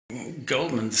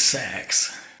Goldman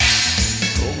sax.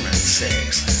 Goldman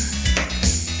sax.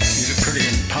 You look pretty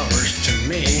impoverished to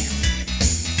me.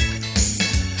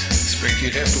 Expect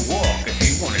you'd have to walk if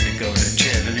you wanted to go to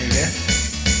Chattanooga.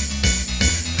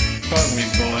 Pardon me,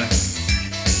 boy.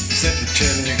 Is that the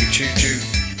Chattanooga Choo Choo?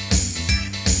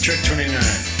 Truck 29.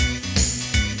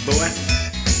 Boy,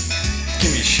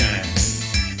 give me a shine.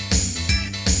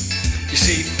 You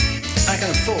see, I can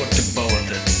afford to board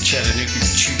the Chattanooga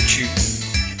Choo Choo.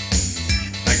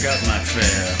 I got my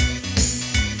fare,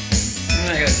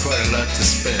 and I got quite a lot to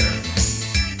spare.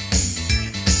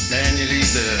 Man, you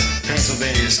leave the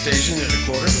Pennsylvania station at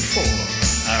 4:15.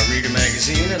 I read a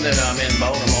magazine and then I'm in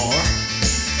Baltimore.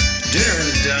 Dinner in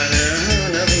the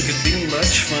diner, nothing could be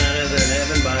much finer than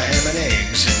having my ham and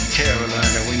eggs in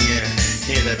Carolina when you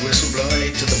hear that whistle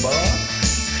blowing to the bar.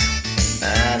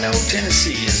 I know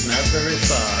Tennessee is not very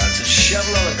far. It's a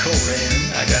shovel on a cold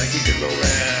end. I gotta keep it rolling.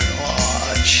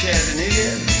 Oh,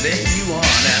 Chattanooga, there you are.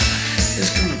 Now,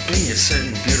 there's gonna be a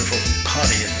certain beautiful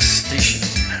party at the station.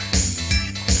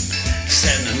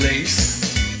 Satin and lace.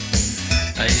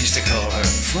 I used to call her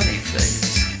Funny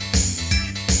Face.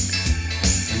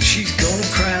 And she's gonna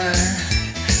cry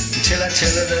until I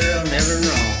tell her that I'm never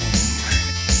wrong.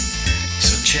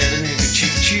 So Chattanooga Choo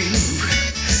Choo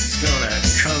is gonna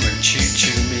come and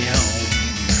choo-choo me home.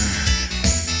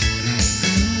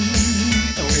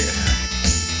 Oh yeah.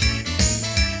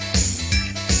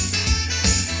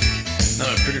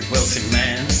 Not a pretty wealthy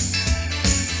man.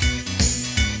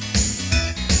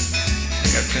 I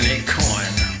got plenty of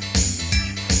coin.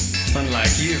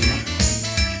 Unlike you.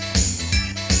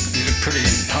 You look pretty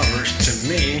impoverished to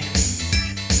me.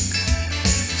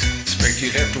 Expect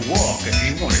you'd have to walk if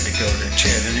you wanted to go to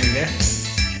Chattanooga.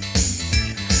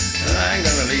 I'm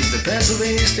gonna leave the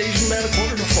Pennsylvania station about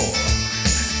 4:15.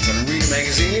 I'm gonna read a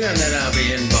magazine and then I'll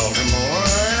be in Baltimore.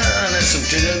 I'll have some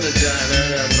dinner in the diner.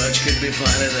 Not much could be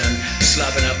finer than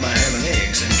slopping up my ham and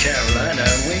eggs in Carolina.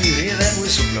 And when you hear that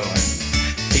whistle blowing,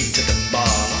 beat to the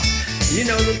bar. You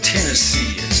know that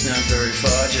Tennessee is not very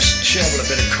far. Just shovel a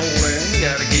bit of coal in.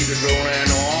 Gotta keep it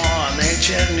rolling on. There,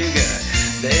 Chattanooga,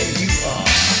 there you are.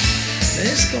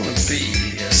 There's gonna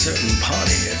be a certain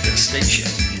party at the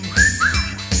station.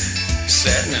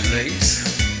 Satin and lace.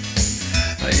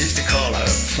 I used to call her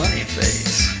Funny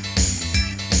Face.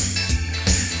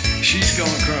 She's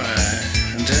gonna cry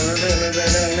and tell her that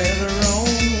I never roam.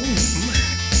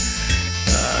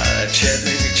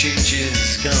 Chattanooga Choo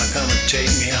Choo's gonna come and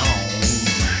take me home.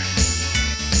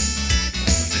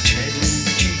 The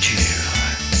Chattanooga Choo Choo.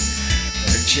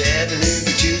 The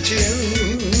Chattanooga Choo Choo.